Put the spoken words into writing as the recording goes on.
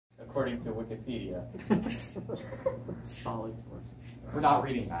according to Wikipedia. Solid source. We're not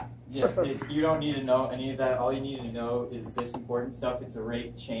reading that. Yeah, you don't need to know any of that. All you need to know is this important stuff. It's a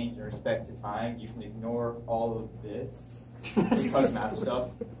rate change in respect to time. You can ignore all of this because math stuff.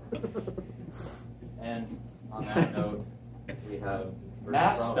 And on that note, we have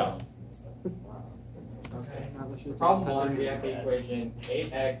Math problem. stuff. Okay. Problem 1, we have the equation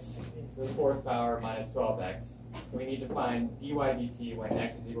 8x to the 4th power minus 12x. We need to find dy dt when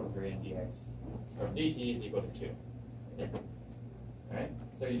x is equal to 3 and dx, or dt is equal to 2. Alright?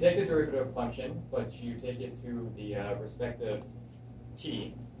 So you take the derivative function, but you take it to the respective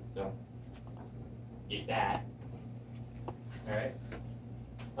t. So get that. Alright?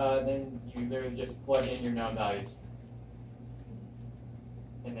 Then you literally just plug in your known values.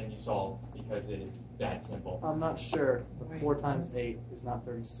 And then you solve because it is that simple. I'm not sure, but 4 times 8 is not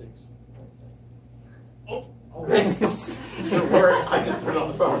 36. Oh! Your work, I just put it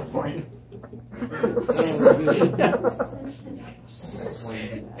on the PowerPoint.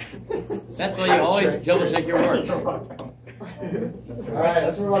 That's why you always double check your work. Alright,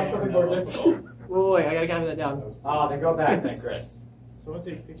 let's move on to something more difficult. Wait, I gotta calculate that down. Ah, then go back then, Chris. So I'll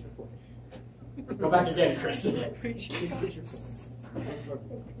take a picture for me. Go back again, Chris.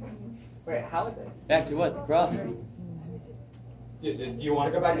 Wait, how is it? Back to what? The cross? Do you want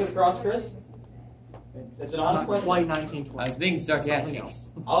to go back to the cross, Chris? It's an honest question. Quite 1920. I was being sarcastic.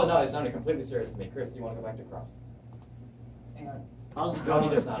 Oh no, it sounded completely serious to me. Chris, do you want to go back to the cross? Hang on. No, he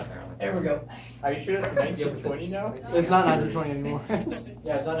does not apparently. There we go. Are you sure that's 1920 now? It's not 1920 anymore. Yeah,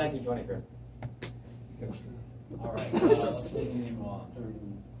 it's not 1920, Chris. Alright,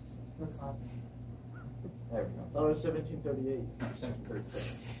 there we go. Oh, it's 1738.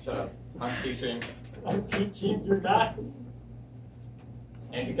 1736. Shut up. I'm teaching. I'm teaching, you're not.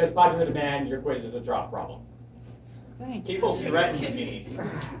 And because popular demand, your quiz is a drop problem. People threaten me.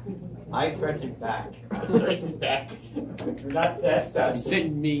 I threaten back. Threaten back. Do not test You us.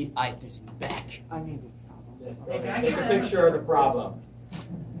 said me, I threaten back. I need it. Take a picture of the problem.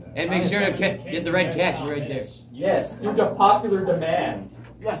 And make sure to get the right caption right there. Yes, due to popular demand.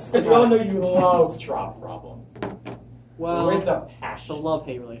 Yes. Because we all know you love drop problems. Well, Where's the it's a passion?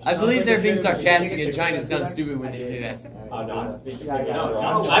 love-hate relationship. I believe they're being sarcastic and trying to sound stupid when they say that. Oh, no, I'm speaking. No,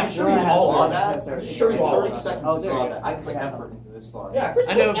 I'm sure you all saw are. that. I'm sure you all 30 are. seconds Oh, you there saw it that. is. I put effort into this slide. Yeah, Chris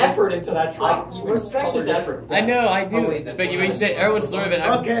I know, put but- effort into that drop. I even Respect his colored effort. I know, I do. Oh, wait, that's But you fine. said everyone's learning it.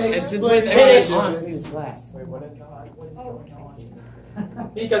 Okay, And since wait, when is everyone finish. honest in this class? Wait, what is going on?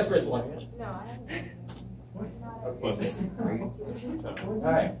 Because Chris wants me. No, I haven't.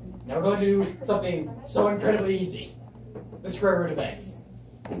 Alright, now we're going to do something so incredibly easy. The square root of x.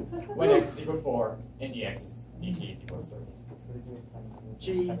 When x is equal to 4 and dt is equal to 30.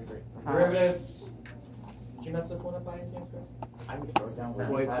 G. Derivative. Did you mess this one up by any chance, Chris? I'm going to throw it down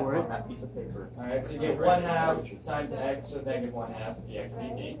Wait for it. on that piece of paper. Alright, so you get 1/2 times x to the negative 1/2 dx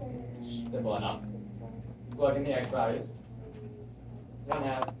dt. Simple enough. Plug in the x values.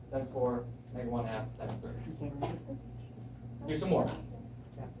 1/2, then 4, negative 1/2, that's 30. Do some more.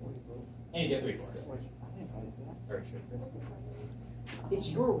 And you get 3/4. Very true. It's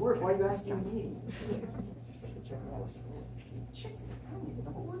your work. Why are you asking me?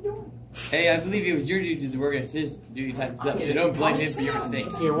 Hey, I believe it was your duty to do the work and his duty to type this up, so don't blame him for your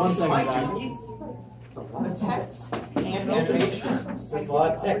mistakes. Here, 1 second, Why guys. do you need- It's a lot of text. And notation. It's a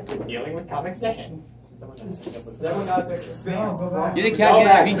lot of text and dealing with Comic Sans. Has everyone got a picture? No, go back. You're the Go calculator,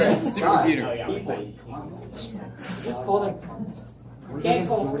 back, he's Chris. just the supercomputer. yeah. People. Just call them comments. You can't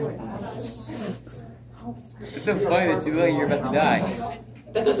call them. It's so funny that you look like you're about to die.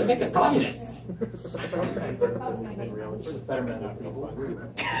 That doesn't make us communists.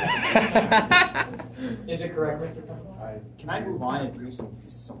 Is it correct, Mr. Thomas? Can I move on and do some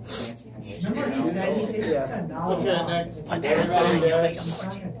fancy Remember he said he's Look at it next. But they're fine, they'll make a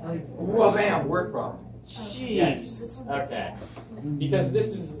bunch. Well, bam, word problem. Yes. Okay. Because this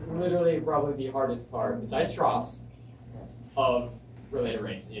is literally probably the hardest part, besides troughs, of related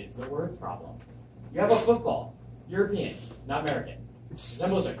rates, is the word problem. You have a football, European, not American.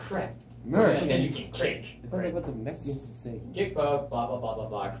 Resembles a crick. And then you American. can crick. It sounds like what the Mexicans would say. Kick both, blah, blah, blah, blah,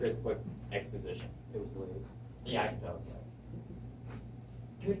 blah. Chris put exposition. It was what it was. Yeah, I can tell.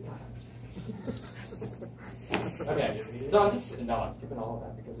 Good God. Okay, so I'm skipping all of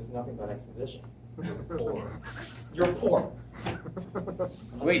that because there's nothing but exposition. You're poor. You're poor.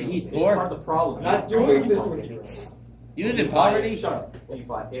 Wait, he's It's poor? part of the problem. I'm not doing this with you. You live in poverty? Shut up. You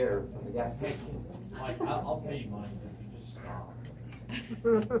buy air from the gas station. Mike, I'll pay you money if you just stop.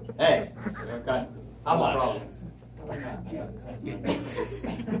 Hey, I've got How much? problems.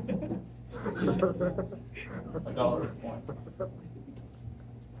 $1 a point.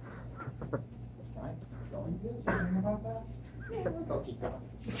 about that?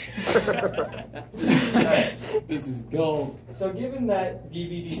 This is gold. So given that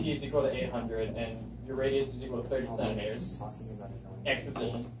dVdt is equal to 800 and your radius is equal to 30 centimeters, x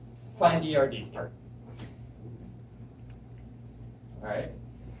position, find drdt. Alright?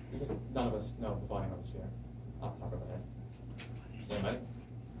 Because none of us know the volume of a sphere off the top of our head. Anybody?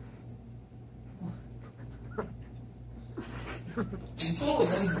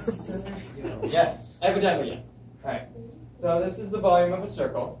 Yes. Evidently, yes. Alright. So this is the volume of a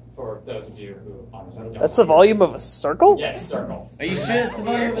circle, for those of you who honestly don't. That's the volume of a circle? Yes, circle. Are you sure it's the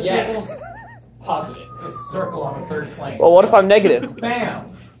volume of a Yes. circle? Positive. It's a circle on a third plane. Well, what if I'm negative?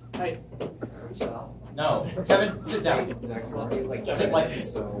 Bam! Hey. No. Kevin, sit down. Sit like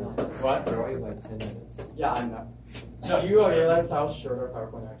this. What? They're like 10 minutes. Yeah, I'm not. No. Do you realize how short our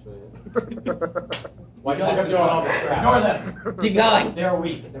PowerPoint actually is? Why do you think I'm doing all this crap? Ignore them. Keep going. They're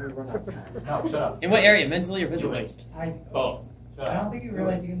weak. Then we run out of time. No, shut up. In what area? Mentally or physically? Both. Shut I up. don't think you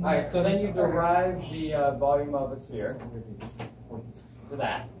realize you can. Alright, so then you derive the volume of a sphere to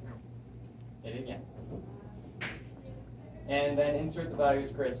that. Hit it again. And then insert the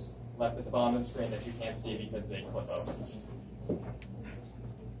values Chris left at the bottom of the screen that you can't see because they flip over.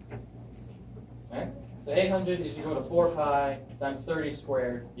 Alright, so 800 is equal to 4 pi times 30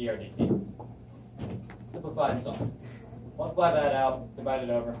 squared drdt. Simplify and solve. Multiply that out, divide it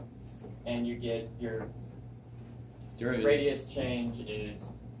over, and you get your Derivative. radius change is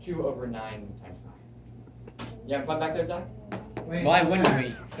 2 over 9 times 9. You having fun back there, Zach? Why wouldn't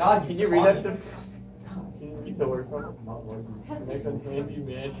we? God, Can you read that to me? Can you read the word from it? Makes a handy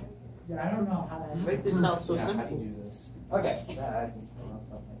man. Yeah, I don't know how that. Make this sound so How do simple. you do this? Okay.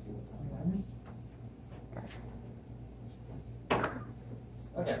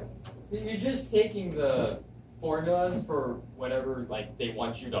 Okay. So you're just taking the formulas for whatever like they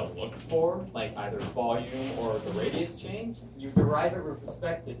want you to look for, like either volume or the radius change. You derive it with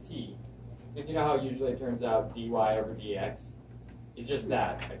respect to t. Because you know how usually it turns out dy over dx? It's just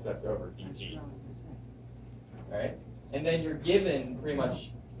that, except over dt. Right? And then you're given pretty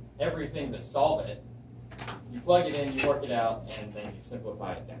much everything to solve it. You plug it in, you work it out, and then you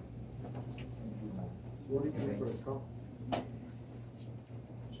simplify it down.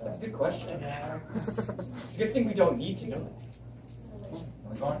 That's a good question. It's a good thing we don't need to know that.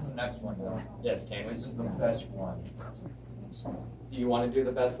 We're going to the next one, though. Yes, can we? This is the best one. Do you want to do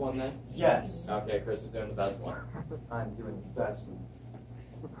the best one then? Yes. Okay, Chris is doing the best one. I'm doing the best one.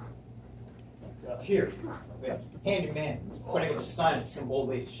 Here, we have handyman putting up a sign at some old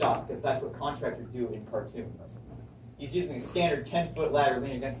lady's shop because that's what contractors do in cartoons. He's using a standard 10-foot ladder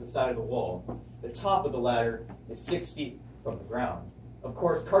leaning against the side of the wall. The top of the ladder is 6 feet from the ground. Of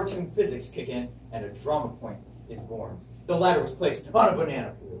course, cartoon physics kick in and a drama point is born. The ladder was placed on a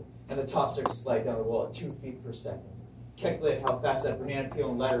banana peel, and the top starts to slide down the wall at 2 feet per second. Calculate how fast that banana peel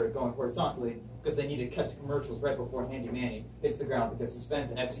and ladder are going horizontally because they need to cut to commercials right before Handy Manny hits the ground because suspends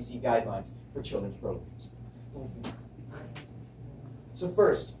and FCC guidelines for children's programs. So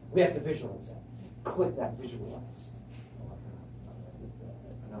first, we have to visualize that. Click that visualize.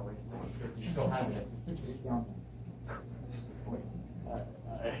 No, wait a second. Chris, you still have it.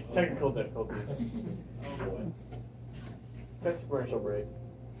 Technical difficulties. Cut to commercial break.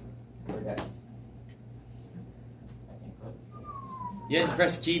 You have to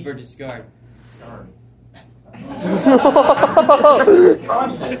press keep or discard.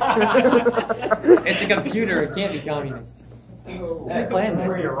 Communist. It's a computer. It can't be communist. Hey, planned where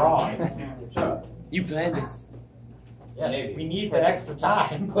this. you're wrong. Shut up. You planned this. Yes, Maybe. we need that extra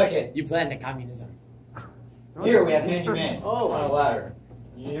time. Click it. You planned the communism. Here we have Handy Manny Oh. on a ladder.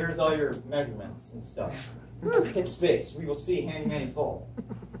 Here's all your measurements and stuff. Hit space. We will see Handy Manny fall.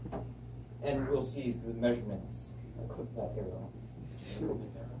 And we'll see the measurements. I'll click that arrow.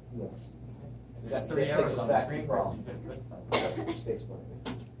 Yes. That takes us back to the problem. That's the space bar.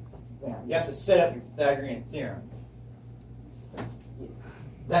 Now, you have to set up your Pythagorean theorem.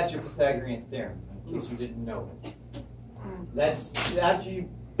 That's your Pythagorean theorem, in case you didn't know it. That's after you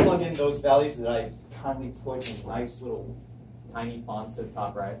plug in those values that I kindly put in nice little Tiny font to the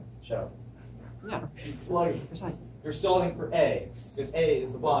top right. shut up. Yeah, Plug it. precisely. You're solving for A, because A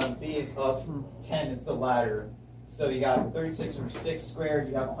is the bottom, B is up, 10 is the ladder. So you got 36 over 6 squared,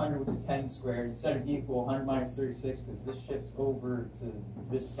 you got 100 which is 10 squared. You set it equal 100 minus 36 because this shifts over to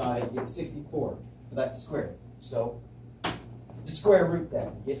this side. You get 64 for that square. So you square root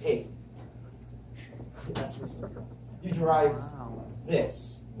that, you get 8. That's what you derive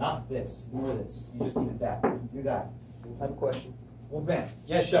this, not this, nor this. You just need that. You do that. I have a question. Well, Ben.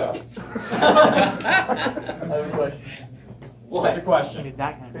 Yes. Shut up. I have a question. What's the question?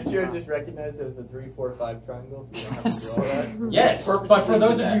 That kind of Could you have just recognized it as a 3, 4, 5 triangle so you don't have to do all that? Yes, but for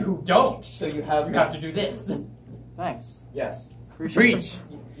those of you who don't, So you you have have to do this. Thanks. yes. Preach.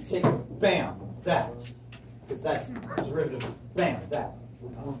 You take bam that because that's derivative. Bam that.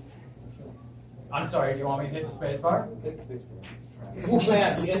 I'm sorry, do you want me to hit the space bar? Hit the space bar. Well,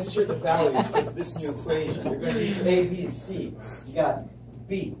 bam, you insert the values with this new equation. You're going to use A, B, and C. You got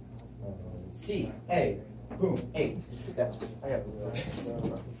B, C, A, boom, A. That's I got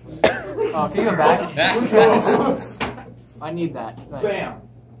Oh, can you go back? Yes. I need that. Thanks. bam.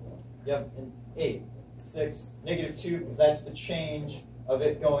 Yep, and 8, 6, -2, because that's the change of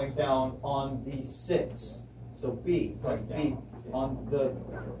it going down on the 6. So B plus B on the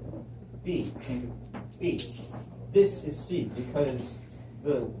B and B. This is C because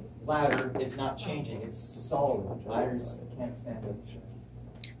the ladder is not changing. It's solid. Ladders can't expand it.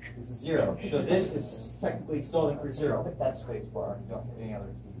 It's a 0. So this is technically solving for 0. Hit that space bar. You don't have any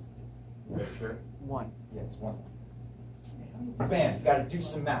other keys. Sure. 1. Yes, 1. Bam. You got to do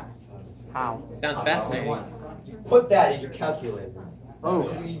some math. How? Sounds fascinating. You put that in your calculator. Oh,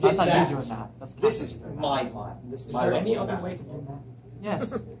 You get that's not that. you doing that. That's This is my mind. This Is my there level any of other math. way to do that?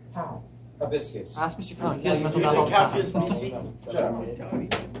 Yes. How? Hibiscus. Ask Mr. Collins. He Yeah, has you mental do math the all the time. calculus BC. Shut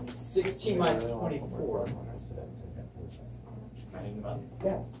up. 16 minus 24.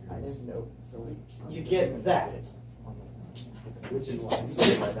 Yes. I didn't know. So You get that. Which is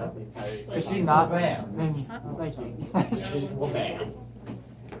right now the entire If she's not, Bam. then thank you. Well, man.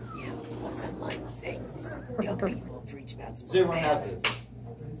 Does everyone have this?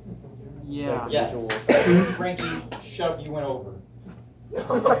 Yeah. Yes. Frankie, shut up, you went over.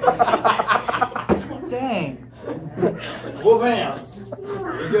 Dang. Well, bam.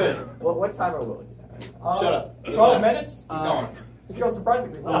 You're good. what time are we looking at? Shut up. 12 minutes? Keep going. If you go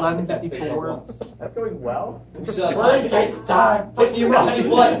surprisingly well. 11:54. That's going well. We still have We're in time. case time. 50 emergency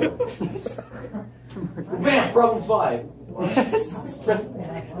button. Bam, problem 5.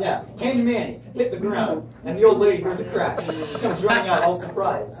 Yeah, Handy Manny hit the ground, and the old lady hears a crash. She comes running out, all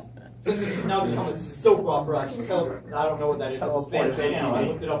surprised. Since this has now become a soap opera, I don't know what that is. It's a Spanish channel. I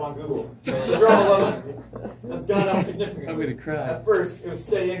looked it up on Google. The drama level has gone up significantly. I'm gonna cry. At first, it was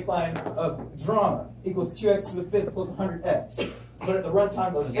steady incline of drama equals 2x to the 5th plus 100x. But at the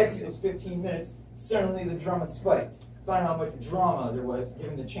runtime of x equals 15 minutes, suddenly the drama spiked. Find how much drama there was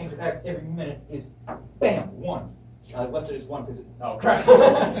given the change of x every minute is, bam, 1. I left it as 1 because it. Oh, crap.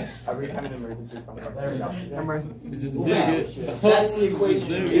 Are we having an emergency coming up? There we go. This is Now, that's the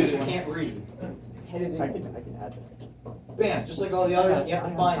equation in case you can't read. I can add that. Bam, just like all the others, you have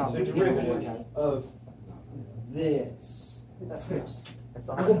to find the derivative of this. That's this. I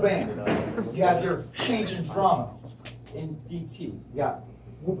still Well, haven't bam. opened it up. You have your change in drama in DT. You got,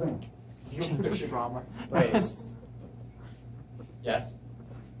 well, bam. Your Change of picture. drama. Wait. Yes.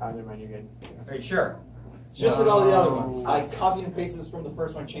 Never mind, you're good. Are you sure? Just like all the other ones. I copied and pasted this from the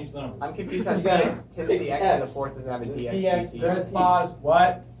first one, changed the numbers. I'm confused You how got 10 to the x and the 4th doesn't have a The dx. dx dt. There's pause.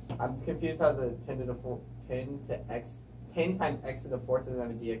 What? I'm confused how the 10 to the 4, 10 to x, 10 times x to the 4th doesn't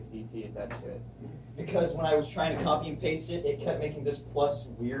have a dx dt attached to it. Because when I was trying to copy and paste it, it kept making this plus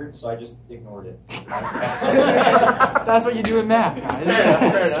weird, so I just ignored it. That's what you do in math,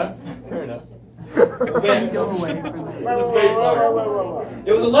 guys. Fair enough. Things go away from there.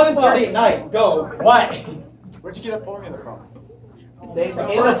 It was 11:30 at night. Go. What? Where'd you get that formula from?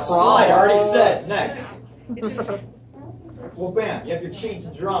 The first slide I already said. Next. Well, bam. You have your change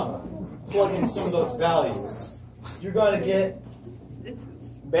in drama. Plug in some of those values. You're going to get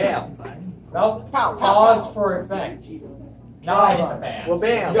bam. No. Pause for effect. Now I hit the fan. Well, You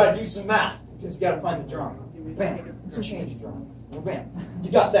bam. got to do some math because you got to find the drama. Bam. It's a change in drama. Well, bam.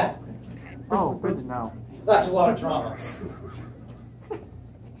 You got that. Oh, good to know. That's a lot of drama.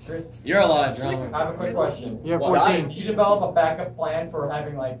 Chris, You're a lot of drama. I have a quick question. You're What, 14. Did you develop a backup plan for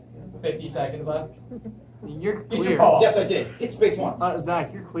having like 50 seconds left? You're Get your clear. ball. Yes, I did. Hit space once.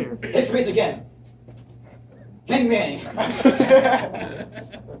 Zach, you're clear. Hit space again. Handy Manny.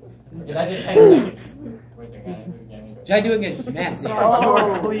 Because I did 10 seconds. Wait a second. Try doing a math.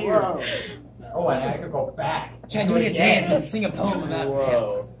 Oh, clear. Oh, and I could go back. Try doing a dance and sing a poem about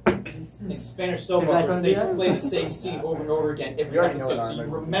Whoa. In Spanish soap Is that operas, gonna they do that? play the same scene over and over again every You already know episode, what so you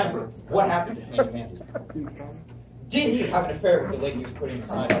I'm remember what happened to Handy Manny. Did he have an affair with the lady he was putting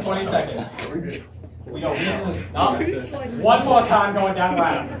aside? 20 seconds. We don't know. No. One more time going down the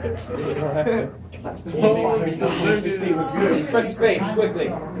ladder. Press space, quickly.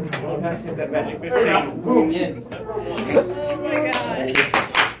 Boom, in.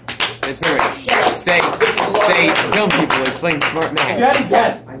 It's perfect. Say, dumb people explain smart math. You had to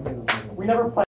guess. We never played.